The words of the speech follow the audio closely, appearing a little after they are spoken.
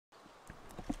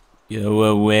Go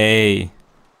away.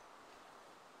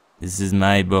 This is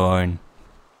my barn.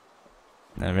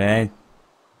 Alright?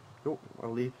 Oh,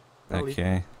 I'll leave.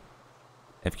 Okay.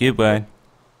 Have a good one.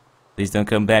 Please don't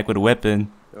come back with a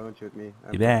weapon. Don't shoot me.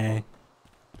 Goodbye.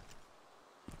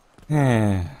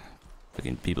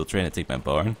 Fucking people trying to take my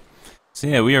barn. So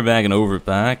yeah, we are back in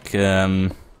Overpoch.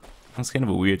 That's kind of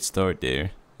a weird start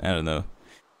there. I don't know.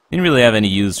 Didn't really have any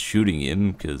use shooting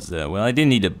him, because, well, I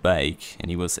didn't need a bike, and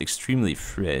he was extremely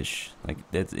fresh.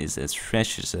 Like, that is as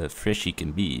fresh as a freshie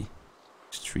can be.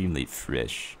 Extremely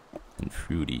fresh and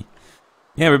fruity.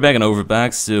 Yeah, we're back on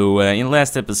Overpoch, so, in the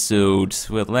last episode,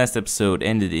 well, the last episode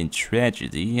ended in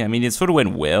tragedy. I mean, it sort of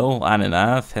went well, on and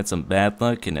off, had some bad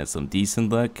luck and had some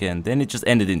decent luck, and then it just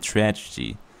ended in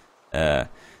tragedy.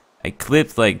 I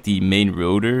clipped like the main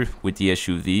rotor with the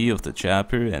SUV of the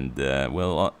chopper, and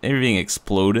well, everything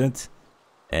exploded.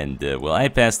 And well, I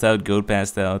passed out, Goat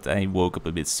passed out. I woke up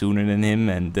a bit sooner than him,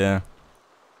 and an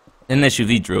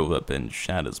SUV drove up and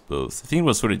shot us both. I think it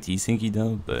was sort of desyncy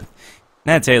though, but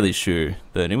not entirely sure.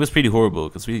 But it was pretty horrible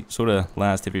because we sort of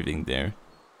lost everything there.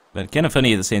 But kind of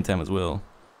funny at the same time as well.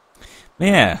 But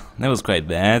yeah, that was quite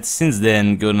bad. Since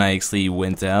then, Goat and I actually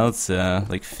went out.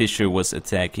 Like Fisher was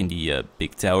attacking the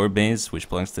big tower base, which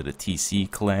belongs to the TC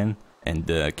clan, and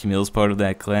Camille's part of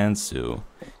that clan. So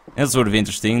that's sort of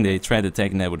interesting. They tried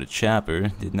attacking that with a chopper.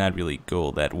 Did not really go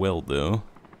all that well though.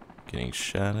 Getting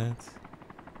shot at.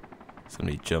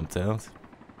 Somebody jumped out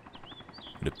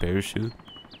with a parachute.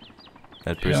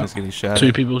 That person's getting shot.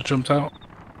 Two people jumped out.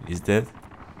 He's dead.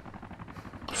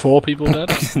 4 people dead.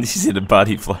 Did you see the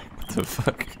body fly? What the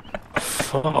fuck?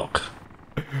 Fuck.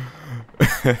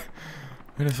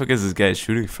 Where the fuck is this guy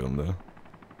shooting from though?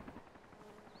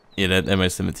 Yeah, that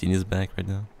MI-17 is back right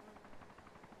now.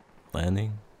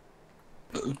 Landing.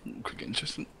 Quick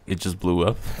interesting. It just blew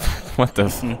up. What the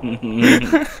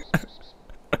f-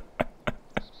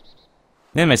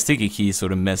 Then my sticky key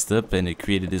sort of messed up and it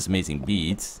created this amazing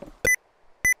beat.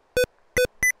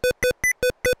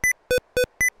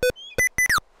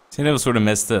 See, that was sort of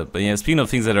messed up, but yeah, speaking of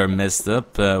things that are messed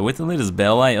up, with the latest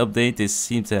Belleye update, they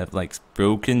seem to have, like,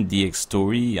 broken DX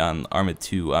story on Armored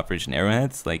 2 Operation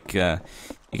Arrowhead. Like, you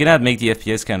cannot make the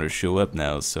FPS counter show up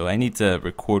now, so I need to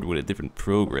record with a different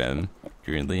program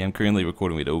currently. I'm currently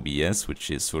recording with OBS, which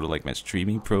is sort of like my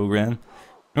streaming program.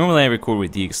 Normally I record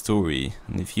with DX story,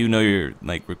 and if you know your,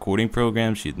 like, recording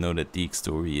programs, you'd know that DX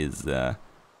story is, well,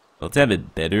 it's a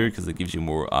bit better, because it gives you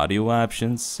more audio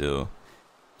options, so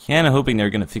kinda hoping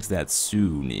they're gonna fix that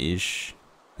soon-ish.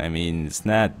 I mean, it's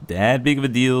not that big of a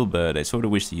deal, but I sorta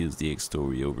wish to use DX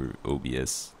story over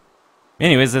OBS.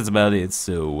 Anyways, that's about it,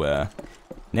 so,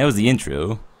 that was the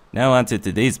intro. Now on to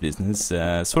today's business.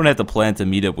 Sorta had the plan to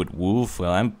meet up with Wolf.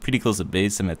 Well, I'm pretty close to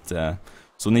base. I'm at,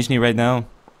 Solnizhny right now.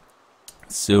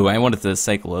 So I wanted to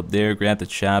cycle up there, grab the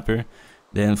chopper,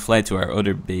 then fly to our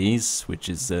other base, which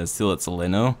is, still at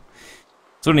Soleno.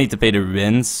 So I need to pay the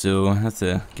rent, so I have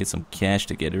to get some cash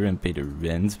together and pay the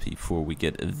rent before we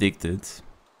get evicted.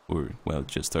 Or, well, it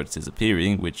just starts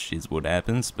disappearing, which is what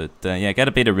happens. But, yeah, I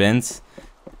gotta pay the rent.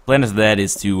 Plan of that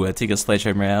is to take a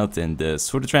sledgehammer out and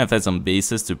sort of try and find some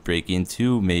bases to break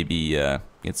into. Maybe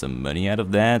get some money out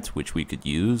of that, which we could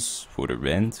use for the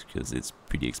rent, because it's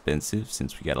pretty expensive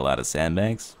since we got a lot of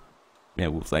sandbags. Yeah,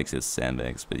 Wolf likes his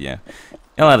sandbags, but yeah.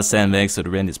 Got a lot of sandbags, so the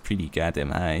rent is pretty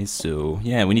goddamn high. So,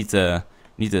 yeah, we need to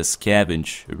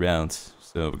scavenge around.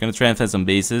 So we're gonna try and find some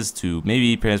bases to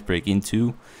maybe perhaps break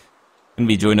into. Gonna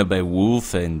be joined up by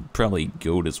Wolf and probably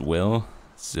Goat as well.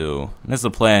 So that's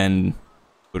the plan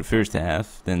for the first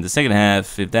half. Then the second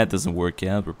half, if that doesn't work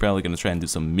out, we're probably gonna try and do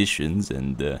some missions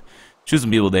and shoot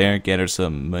some people there, gather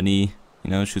some money, you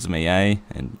know, shoot some AI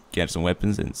and gather some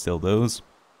weapons and sell those.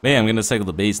 But yeah, I'm gonna cycle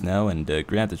the base now and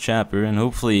grab the chopper, and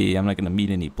hopefully I'm not gonna meet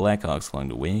any Blackhawks along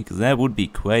the way, because that would be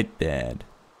quite bad.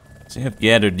 So I've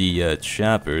gathered the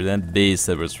chopper. That base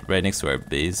that was right next to our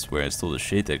base, where I stole the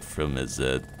Shaytek from, has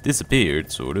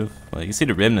disappeared, sort of. Well, you can see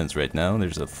the remnants right now.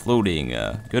 There's a floating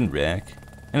gun rack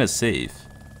and a safe.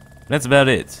 That's about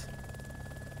it.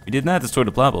 We did not destroy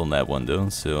the plot hole on that one, though,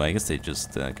 so I guess they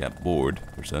just got bored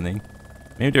or something.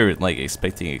 Maybe they're, like,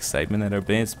 expecting excitement at our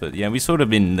base, but yeah, we sort of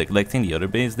been neglecting the other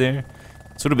base there.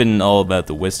 Sort of been all about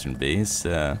the western base.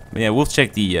 But yeah, we'll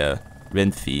check the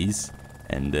rent fees.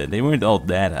 And they weren't all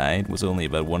that high. It was only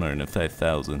about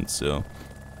 105,000, so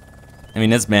I mean,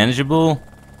 that's manageable,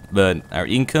 but our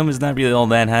income is not really all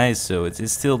that high, so it's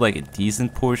still like a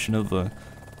decent portion of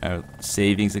our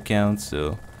savings account.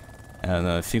 So I don't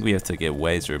know, I think we have to get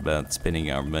wiser about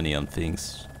spending our money on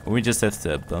things, or we just have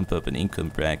to bump up an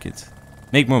income bracket,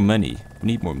 make more money. We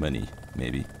need more money,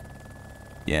 maybe.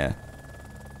 Yeah.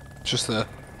 Just there.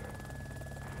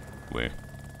 Where?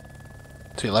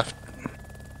 To your left.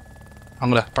 I'm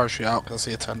gonna parachute out because I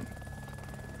see a tent.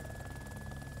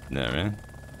 No, right?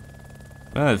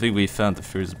 Well, I think we found the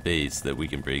first base that we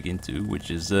can break into, which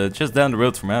is just down the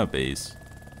road from our base.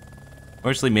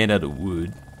 Partially made out of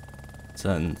wood. It's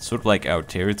on sort of like our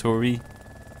territory.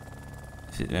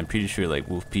 I'm pretty sure like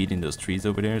Wolf Pete in those trees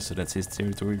over there, so that's his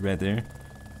territory right there.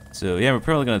 So yeah, we're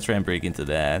probably gonna try and break into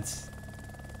that.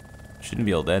 Shouldn't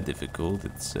be all that difficult.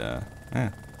 It's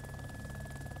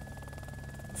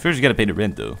First you gotta pay the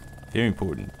rent though. Very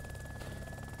important.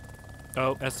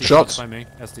 Oh, SD Shots. shots by me.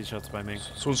 SD shots by me.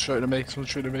 Someone's shooting at me. Someone's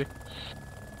shooting at me.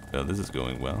 Oh, this is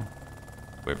going well.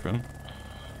 Where from?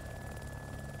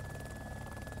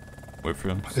 Where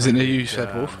from? Is it near you,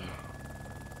 said Wolf?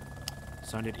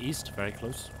 Sounded east, very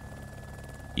close.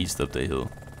 East up the hill.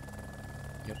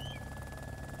 Yep.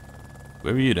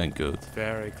 Where were you then, Goat?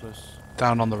 Very close.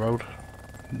 Down on the road.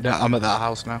 Yeah, I'm at that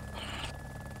house now.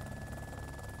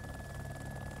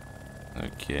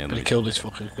 Okay, let But he me... killed this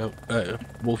fucking goat.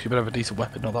 Wolf, you better have a decent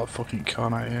weapon, not that fucking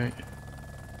Kar98.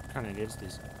 Kinda is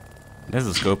decent. It has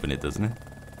a scope in it, doesn't it?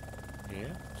 Yeah,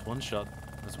 it's one shot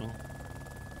as well.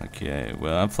 Okay,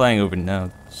 well, I'm flying over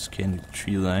now. Scanning the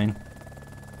tree line.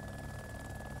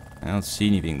 I don't see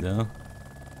anything, though.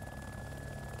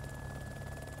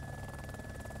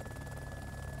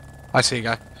 I see a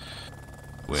guy.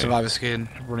 Where? Survivor skin,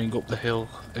 running up the hill.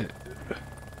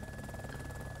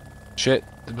 Shit,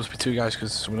 there must be two guys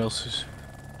because someone else is...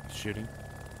 Shooting.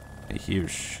 I hear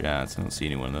shots. I don't see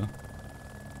anyone, though.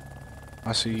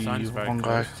 I see Sounds very one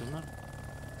guy. close, doesn't it?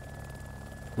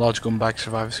 Large gun bag,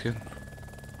 survivor skin.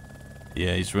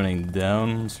 Yeah, he's running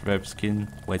down. Survivor skin,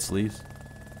 white sleeves.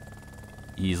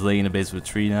 He's laying in the base of a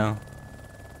tree now.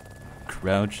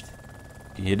 Crouched.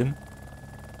 Can you hit him?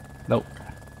 Nope.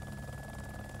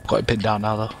 Got him pinned down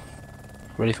now though.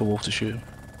 Ready for Wolf to shoot him.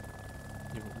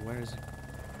 Yeah, but where is he?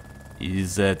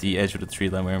 He's at the edge of the tree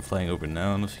line where I'm flying over now.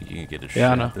 I don't know if you can get a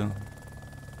Yeah, I shot, know. though.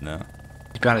 No.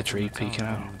 He's behind a tree, The tower. peeking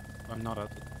out. I'm not at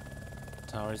the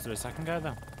tower. Is there a second guy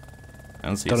there? I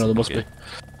don't see Don't know, there a must second be.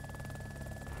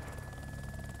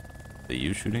 guy. Are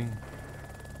you shooting?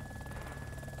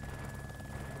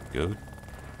 Go.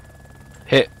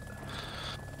 Hit.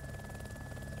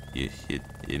 You hit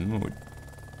him or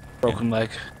Broken leg.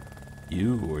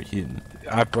 you or him?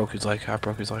 I broke his leg. I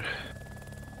broke his leg.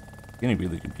 It's getting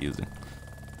really confusing.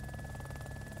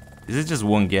 Is it just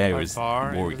one guy or How is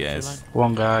far more into the tree guys? line?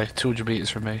 One guy, 200 meters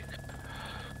from me.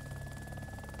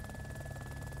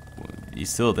 He's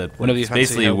still at that One of point. these It's fancy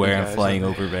basically helpy where I'm guys, flying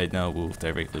aren't over right now, Wolf,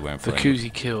 directly where I'm The flying. Q's he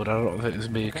killed, I don't think it was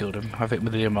me who killed him. I hit him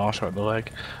with the marsh right the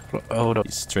leg. Hold up.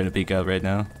 He's trying to peek out right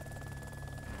now.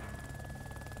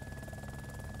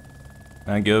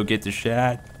 Come on, go get the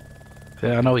shot.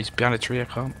 Yeah, I know he's behind a tree, I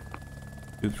can't.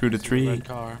 Go through the See tree. red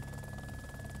car.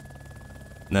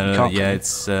 No, You no, can't yeah, come.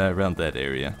 it's around that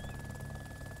area.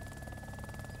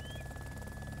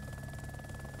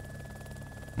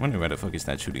 I'm wondering why the fuck he's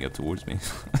not shooting up towards me.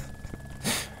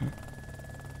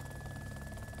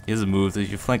 He hasn't moved. If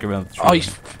you flank around the tree. Oh,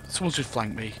 someone's just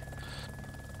flanked me.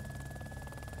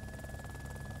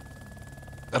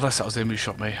 Unless that was him who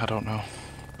shot me, I don't know.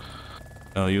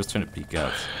 Oh, he was trying to peek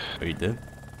out. Are you dead?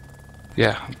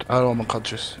 Yeah, I don't know, I'm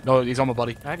unconscious. No, he's on my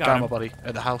body. I got Guy on him. my body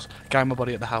at the house. Guy on my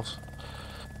body at the house.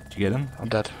 Did you get him? I'm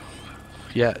dead.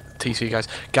 Yeah, TC guys.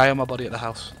 Guy on my body at the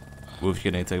house. Wolf,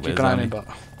 you're getting attacked by a Keep an eye on him, zombie.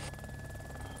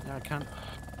 but Yeah, I can't.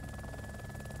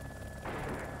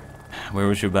 Where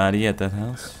was your body at that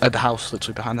house? at the house,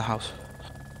 literally behind the house.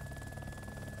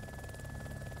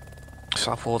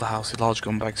 South wall of the house, a large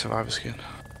gun bag, survivor skin.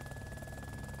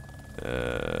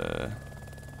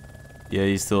 Yeah,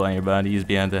 he's still on your body. He's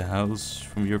behind the house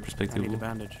from your I perspective, need a Wolf.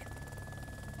 bandage.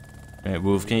 Alright,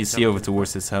 Wolf, can you see over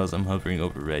towards this house? I'm hovering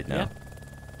over right now.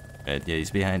 Yeah. Right, yeah,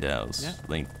 he's behind the house. Yeah.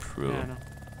 Link Pro. Yeah, I know.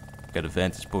 Got a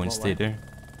vantage point, What stay way? there.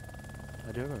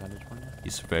 I do have a bandage point. Yeah.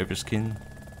 He's survivor skin.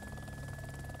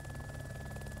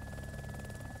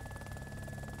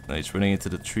 Now he's running into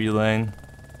the tree line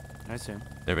I see him.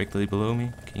 directly below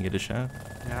me. Can you get a shot?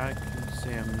 Yeah, I can see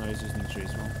him. No, he's using the tree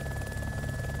as well.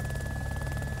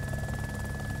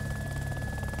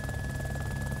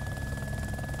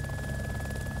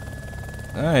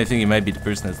 I think he might be the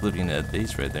person that's living in that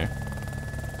base right there.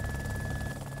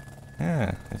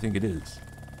 Yeah, I think it is.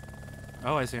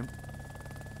 Oh, I see him.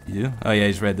 You? Oh yeah,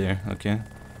 he's right there. Okay.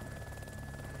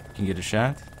 Can you get a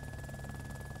shot?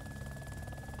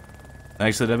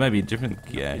 Actually, that might be a different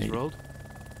guy. He's rolled.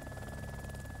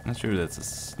 Not sure if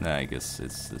that's nah, I guess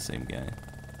it's the same guy.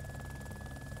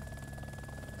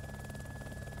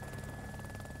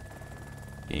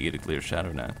 Can you get a clear shot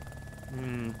or not?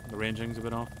 The ranging's a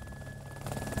bit off.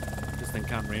 thing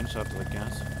can't range shot to like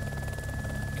gas.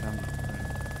 Can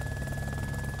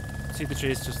see the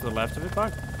trees just to the left of it,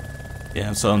 Bart? Yeah,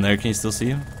 I saw him there. Can you still see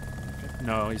him? Okay.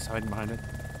 No, he's hiding behind it.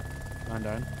 Lying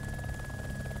down.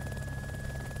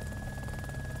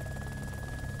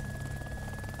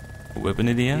 What weapon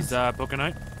did he have? He's poking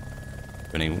out.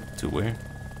 Running to where?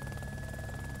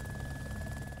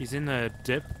 He's in the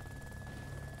dip.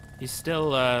 He's still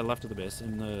left of the base,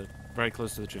 in the very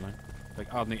close to the tree line,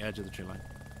 like on the edge of the tree line,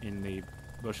 in the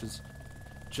bushes,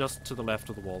 just to the left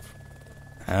of the wall.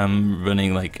 I'm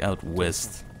running like out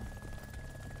west.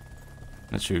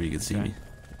 Not sure if you can see Okay. me.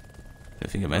 I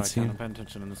think I No, might see I'm him. paying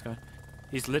attention in this guy.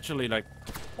 He's literally like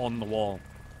on the wall.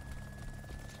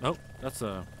 Oh, that's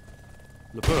a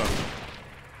Lapua.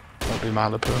 That'll be my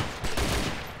lapua.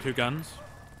 2 guns.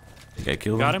 Think I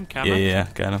killed Got him? him, camera. Yeah,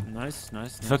 got him. Nice,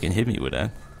 nice, He nice. fucking hit me with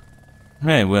that.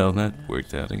 Right, well, that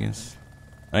worked out, I guess.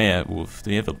 Oh yeah, Wolf,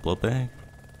 do you have a blood bag?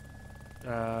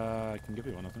 I can give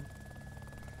you one, I think.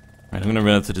 Right, I'm gonna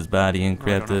run up to this body and No, I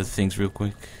grab don't the know. things real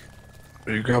quick.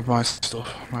 You grab my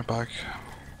stuff, my bag.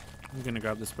 I'm gonna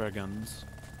grab the spare guns.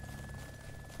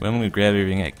 Well, I'm gonna grab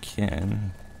everything I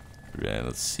can. Right,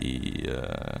 let's see,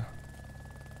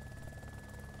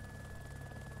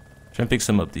 try and pick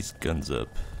some of these guns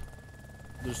up.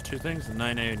 There's 2 things, the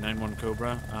 9A91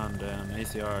 Cobra and an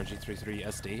ACR G33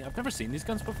 SD. I've never seen these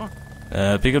guns before.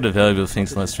 Pick up the valuable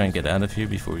things and let's try and get out of here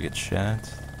before we get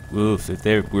shot. Wolf, if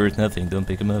they're worth nothing, don't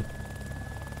pick them up.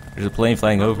 There's a plane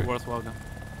flying Not over. a worthwhile gun.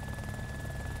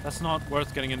 That's not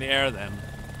worth getting in the air then.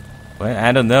 What?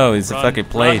 I don't know, it's a Run, fucking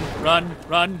plane. Run,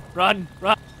 run, run,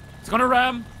 run! It's gonna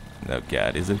ram! Oh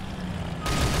god, is it?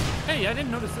 Hey, I didn't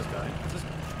notice this guy. Is this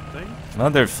thing?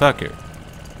 Motherfucker.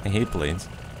 I hate planes.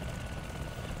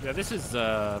 Yeah, this is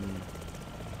interesting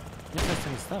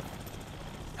stuff.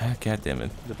 Ah, god damn it.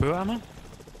 The poo ammo?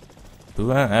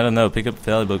 Bua? I don't know, pick up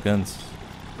valuable guns.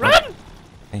 Run!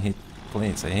 I hate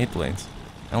planes, I hate planes.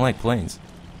 I don't like planes.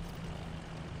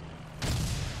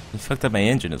 He fucked up my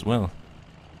engine as well.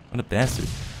 What a bastard.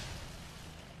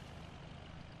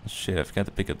 Shit, I forgot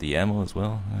to pick up the ammo as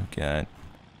well. Oh god.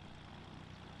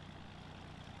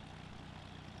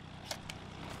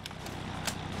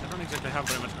 I don't exactly have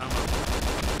very much ammo.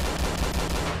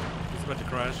 He's about to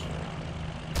crash.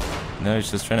 No,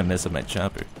 he's just trying to mess up my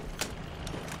chopper.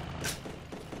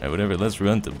 Alright, whatever, let's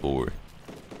run to Boar.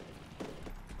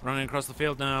 Running across the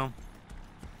field now.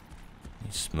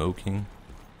 He's smoking.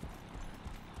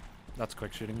 That's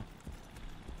quick shooting.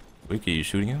 Wait, are you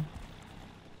shooting him?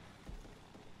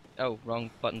 Oh, wrong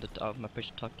button. My push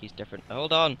to talk key's different.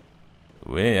 Hold on.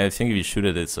 Wait, I think if you shoot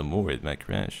at it some more, it might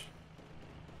crash.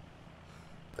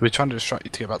 We're trying to distract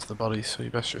you to get back to the body, so you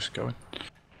best just go in.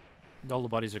 All the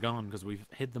bodies are gone because we've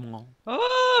hid them all.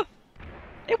 Oh!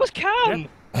 It was Cam!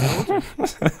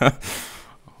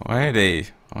 Why are they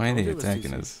Told you it was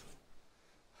attacking CC. us?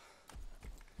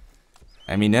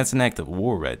 I mean, that's an act of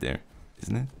war right there,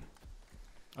 isn't it?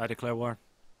 I declare war.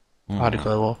 I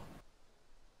declare war.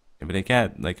 Yeah, but they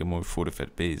got like a more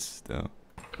fortified base, though.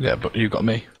 Yeah, but you got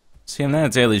me. See, I'm not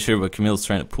entirely sure what Camille's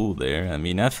trying to pull there. I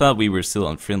mean, I thought we were still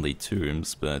on friendly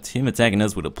terms, but him attacking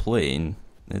us with a plane,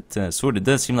 it sort of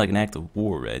does seem like an act of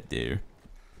war right there.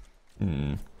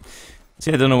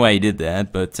 See, I don't know why he did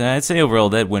that, but I'd say overall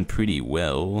that went pretty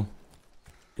well.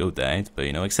 Go died, but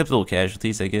you know, acceptable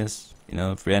casualties, I guess. You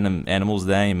know, if random animals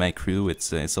die in my crew,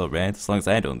 it's alright. As long as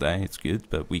I don't die, it's good.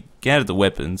 But we gathered the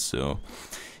weapons, so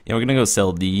yeah, we're gonna go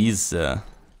sell these.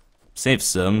 Save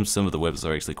some. Some of the weapons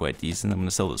are actually quite decent. I'm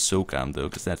gonna sell the SOCOM though,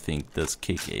 because that thing does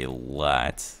kick a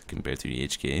lot compared to the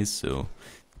HKs. So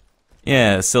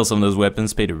yeah, sell some of those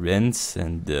weapons, pay the rent,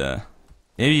 and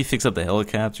maybe fix up the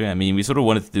helicopter. I mean, we sort of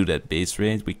wanted to do that base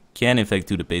raid. We can in fact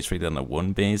do the base raid on the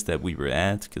one base that we were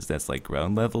at, because that's like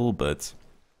ground level, but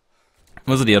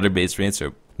most of the other base raids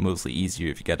are mostly easier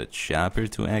if you got a chopper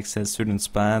to access certain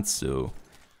spots, so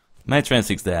might try and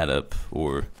fix that up,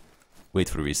 or wait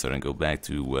for the restart and go back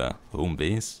to home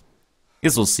base.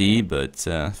 Guess we'll see, but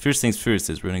first things first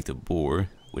is running to Boar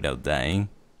without dying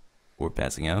or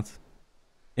passing out.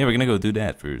 Yeah, we're gonna go do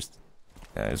that first.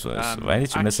 Why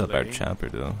did you mess up our actually, chopper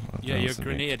though? Yeah, That your was a big-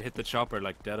 grenade hit the chopper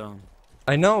like dead on.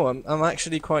 I know, I'm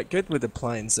actually quite good with the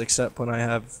planes, except when I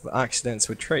have accidents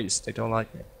with trees. They don't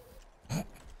like me.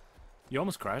 You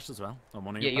almost crashed as well on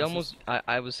one of Yeah, your you passes. almost.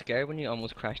 I was scared when you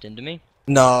almost crashed into me.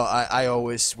 No, I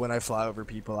always, when I fly over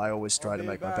people, I always try to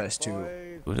make my best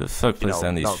to... Who the fuck You puts know,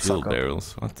 down these not fuel suck up.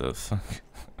 barrels? What the fuck?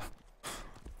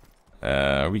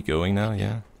 Are we going now?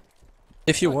 Yeah.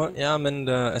 If you want, yeah, I'm in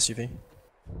the SUV.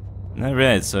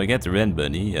 Alright, so I got the red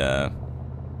buddy.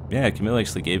 yeah, Camille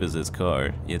actually gave us his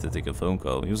car. He had to take a phone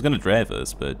call. He was gonna drive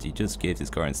us, but he just gave his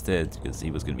car instead because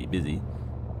he was gonna be busy.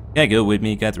 Yeah, go with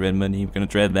me. Got the red money. We're gonna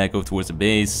drive back over towards the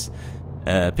base,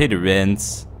 pay the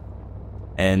rent,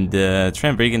 and try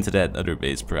and break into that other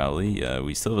base probably.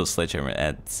 We still have a sledgehammer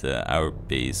at our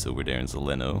base over there in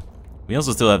Zeleno. We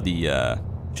also still have the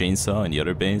chainsaw in the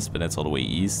other base, but that's all the way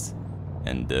east.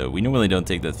 And we normally don't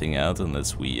take that thing out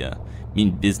unless we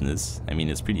mean business. I mean,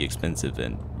 it's pretty expensive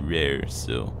and rare,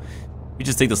 so we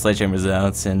just take the sledgehammers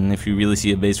out, and if we really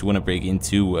see a base we want to break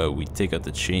into, we take out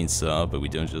the chainsaw, but we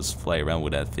don't just fly around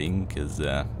with that thing, because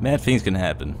mad things can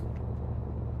happen.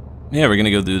 Yeah, we're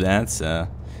gonna go do that.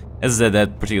 As I said,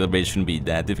 that particular base shouldn't be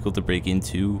that difficult to break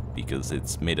into, because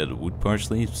it's made out of wood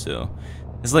partially, so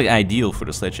it's like ideal for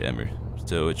the sledgehammer.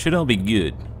 So it should all be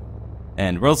good.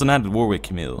 And we're also not at war with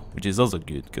Camille, which is also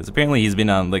good, because apparently he's been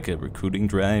on like a recruiting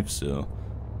drive, so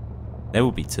that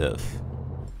would be tough.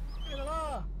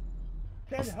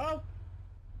 Send help!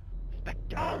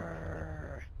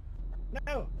 Spectre!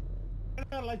 No! I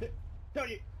don't like it! Don't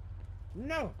you?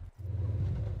 No!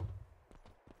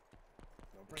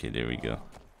 Okay, there we go.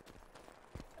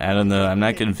 I don't know, I'm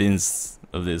not convinced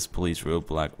of this police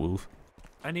roadblock, Wolf.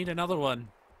 I need another one.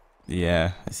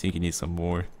 Yeah, I think you need some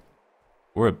more.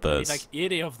 Or a I need bus. like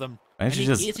 80 of them. Why I don't you need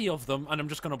just 80 of them, and I'm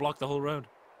just gonna block the whole road.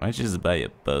 why don't you just buy a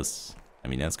bus? I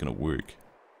mean, that's gonna work.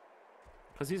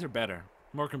 Because these are better.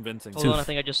 More convincing. Hold on, I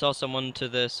think I just saw someone to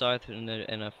the south in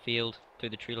a field through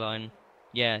the tree line.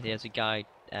 Yeah, there's a guy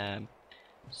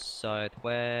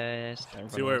southwest. in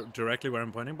front See of where us. directly where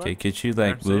I'm pointing, bud? Okay, could you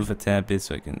like There, move see? a tad bit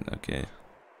so I can? Okay.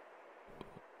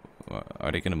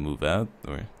 Are they gonna move out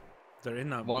or? They're in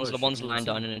that One's bush. one's You lying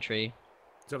can down see. in a tree.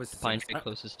 It's obviously Pine seen- tree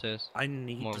closest to us. I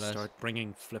need more or to less. start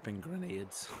bringing flipping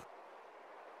grenades.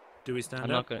 Do we stand I'm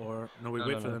not up gonna- or no? We No,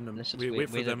 wait no, for no. them. Let's just We wait- wait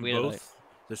for wait it- them wait it out. both.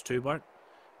 There's two, Bart.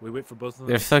 We wait for both of them.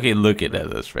 They're fucking looking at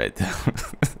us right now.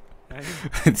 Hey?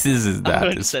 This is I'm not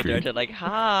gonna sit there discreet. to like,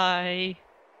 hi.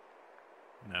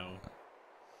 No.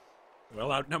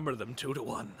 We'll outnumber them 2 to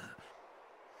 1.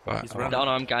 Right, He's alright. running. The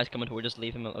unarmed guy's coming toward. Just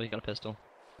leave him. Oh, he's got a pistol.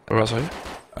 Where else are you?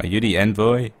 Are you the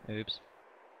envoy? Oops.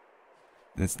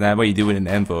 That's not what you do with an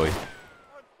envoy.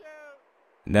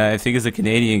 No, I think it's a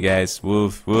Canadian, guys.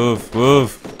 Woof, woof,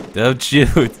 woof. Don't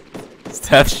shoot.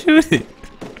 Stop shooting.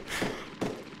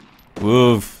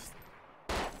 Woof.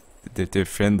 They're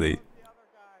friendly.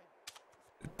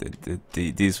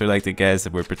 These were like the guys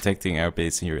that were protecting our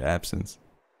base in your absence.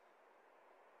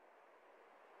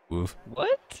 Woof.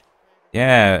 What?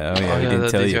 Yeah, oh yeah, we didn't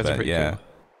tell these you guys are about pretty yeah. cool.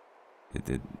 It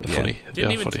did, They're yeah. funny. Didn't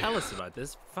They're even funny. tell us about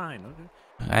this. Fine.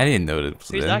 Okay. I didn't know that was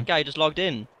Who's them. that guy just logged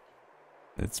in?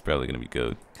 It's probably gonna be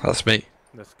good. That's me.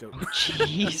 Let's go.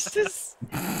 Jesus.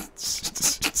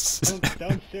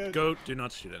 Don't shoot! Go. Do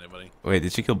not shoot anybody. Wait,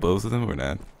 did you kill both of them or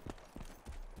not?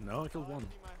 No, I killed one.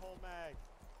 Empty my whole mag.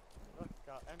 Look,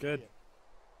 Scott, empty Good. it.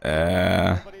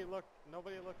 Nobody look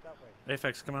that way.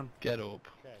 Apex, come on. Get up.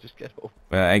 Okay. Just get up.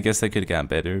 Well, I guess I could have gotten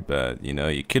better, but you know,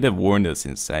 you could have warned us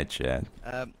inside chat.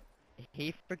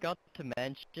 He forgot to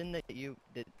mention that you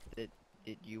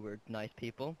were nice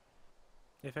people.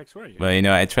 Apex, where are you? Well, you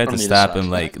know, I tried From to the stop other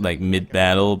him side. like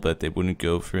mid-battle, but they wouldn't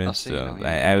go for I it. see, So now,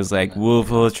 yeah. I was like, Yeah. "Wolf,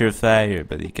 hold your fire,"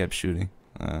 but he kept shooting.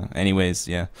 Anyways,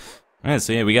 yeah. Alright,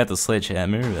 so yeah, we got the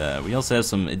sledgehammer. We also have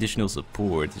some additional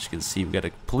support. As you can see, we got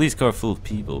a police car full of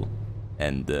people,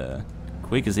 and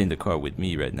Quake is in the car with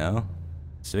me right now.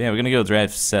 So yeah, we're gonna go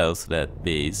drive south to that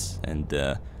base and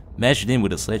mash it in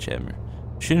with a sledgehammer.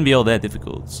 Shouldn't be all that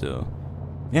difficult. So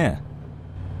yeah.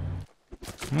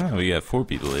 Oh, we got 4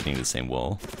 people hitting the same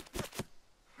wall.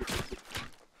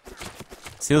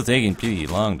 Still taking pretty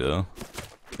long though.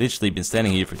 Literally been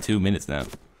standing here for 2 minutes now.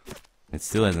 It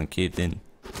still hasn't caved in.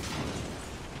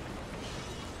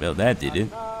 Well, that did it.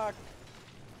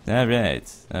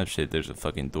 Alright. Oh shit, there's a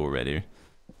fucking door right here.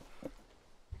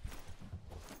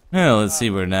 Well, let's see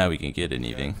where now we can get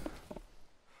anything.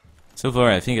 So far,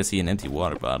 I think I see an empty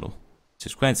water bottle. Which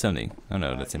is quite something. Oh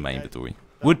no, that's in my inventory.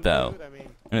 Wood pile. I mean,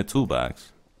 And a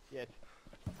toolbox. shit.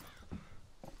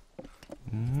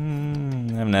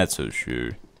 I'm not so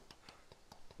sure.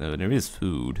 Though there is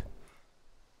food.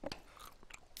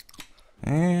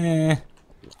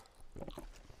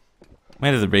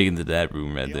 Might have to break into that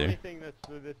room right The there. only thing that's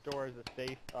through this door is a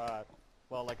safe,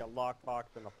 well, like a lockbox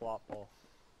and a flop hole.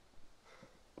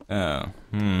 Oh,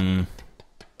 I mean,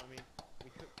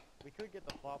 we could get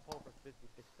the flop hole for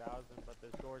 56,000, but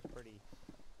this door's pretty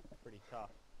tough.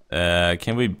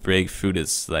 Can we break through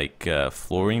this, like,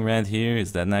 flooring right here?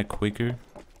 Is that not quicker?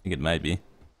 I think it might be.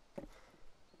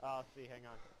 I'll see, hang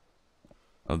on.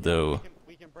 Although,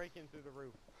 We can break in through the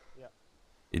roof. Yeah.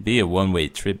 it'd be a one-way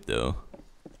trip, though.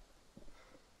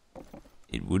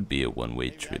 it would be a one-way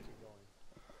trip.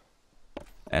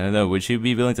 I don't know, would you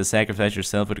be willing to sacrifice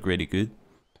yourself for the greater good?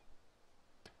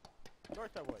 Of course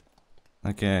I would.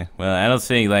 Okay, well, I don't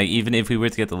think, like, even if we were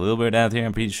to get the little bird out here,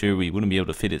 I'm pretty sure we wouldn't be able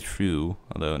to fit it through.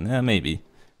 Although, nah, maybe.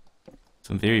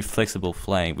 Some very flexible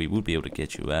flying, we would be able to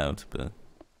get you out, but it'd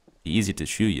be easier to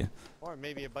shoot you. Or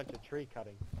maybe a bunch of tree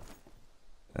cutting.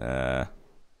 Yeah.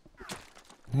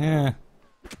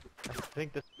 I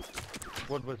think this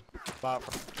wood was bought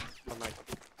from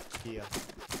IKEA.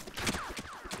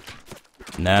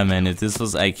 Nah, man, if this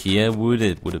was IKEA wood,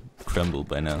 it would have crumbled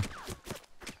by now.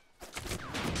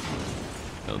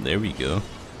 Oh, there we go.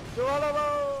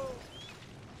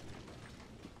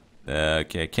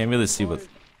 Okay, I can't really see what...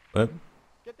 What?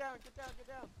 Get down, get down, get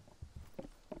down.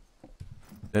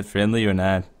 Is that friendly or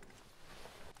not?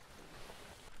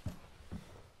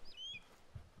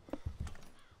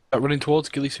 Running towards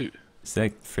ghillie suit. Is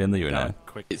that friendly or not?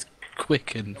 Quick. It's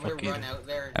quick and I'm gonna fucking. run out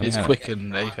there. I'm It's gonna- quick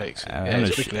and Apex. I'm Yeah, gonna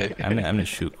it's shoot. quick and Apex. I'm gonna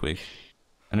shoot quick.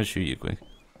 I'm gonna shoot you quick.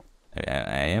 I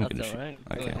am That's gonna shoot. alright.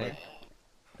 Go Okay. ahead.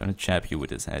 I'm gonna chop you with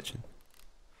this hatchet.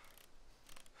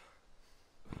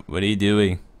 What are you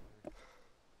doing?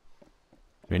 Is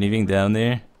there anything down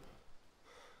there?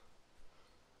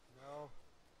 No.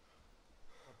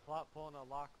 A plot pulling a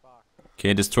lockbox.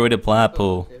 Okay, destroy the plot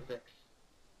pole. Okay.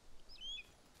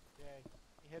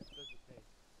 He hits visitate.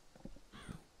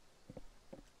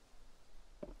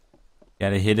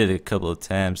 Gotta hit it a couple of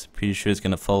times. Pretty sure it's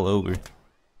gonna fall over.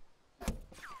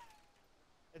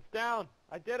 It's down.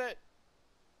 I did it.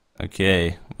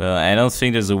 Okay, well, I don't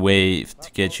think there's a way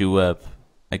to get you up.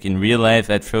 Like in real life,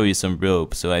 I'd throw you some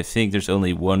rope, so I think there's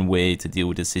only one way to deal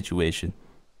with this situation.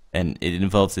 And it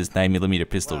involves this 9mm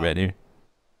pistol Wow. right here.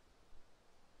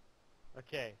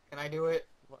 Okay. Can I do it?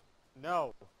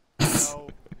 No. No.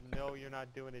 No, you're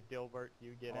not doing it, Dilbert.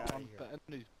 You get out of On here. better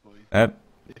news, boys. Up.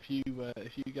 If you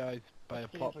guys buy a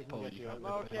Let's see plot if we can pole, get you you have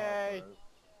up. Okay.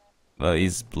 Well,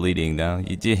 he's bleeding now.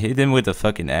 You did hit him with a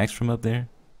fucking axe from up there?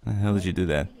 How did you do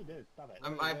that? You did. Stop it.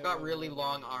 I've got really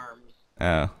long arms.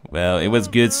 Oh, well, it was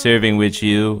good serving with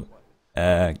you.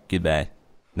 Goodbye.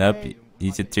 Nope,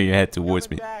 you should turn your head towards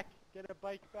me. Coming back. Get a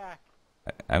bike back.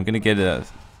 I'm gonna get a...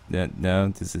 No,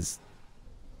 this is...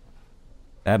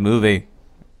 Stop moving.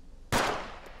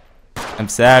 I'm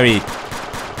sorry.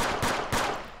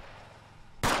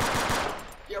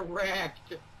 You're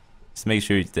wrecked. Just make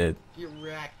sure he's dead. You're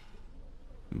wrecked.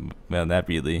 Well, not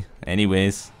really.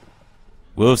 Anyways.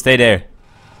 Wolf, stay there.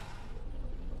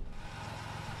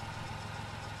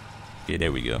 Okay,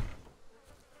 there we go.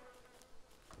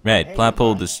 Right, Hey, plot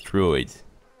pole Josh. destroyed.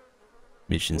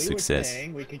 Mission We were success.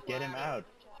 saying we could get him out.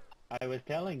 I was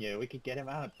telling you we could get him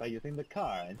out by using the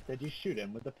car. Instead, you shoot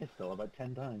him with a pistol about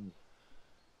 10 times.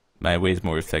 My way's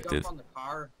more effective. Jump on the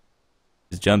car.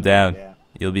 Just jump down. Yeah.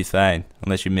 You'll be fine,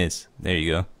 unless you miss. There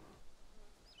you go.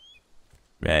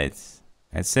 Right.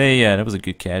 I'd say, yeah, that was a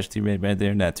good casualty rate right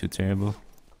there. Not too terrible.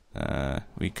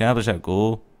 We accomplished our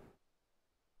goal.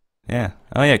 Yeah.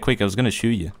 Oh, yeah, quick. I was gonna shoot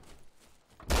you.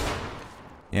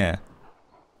 Yeah.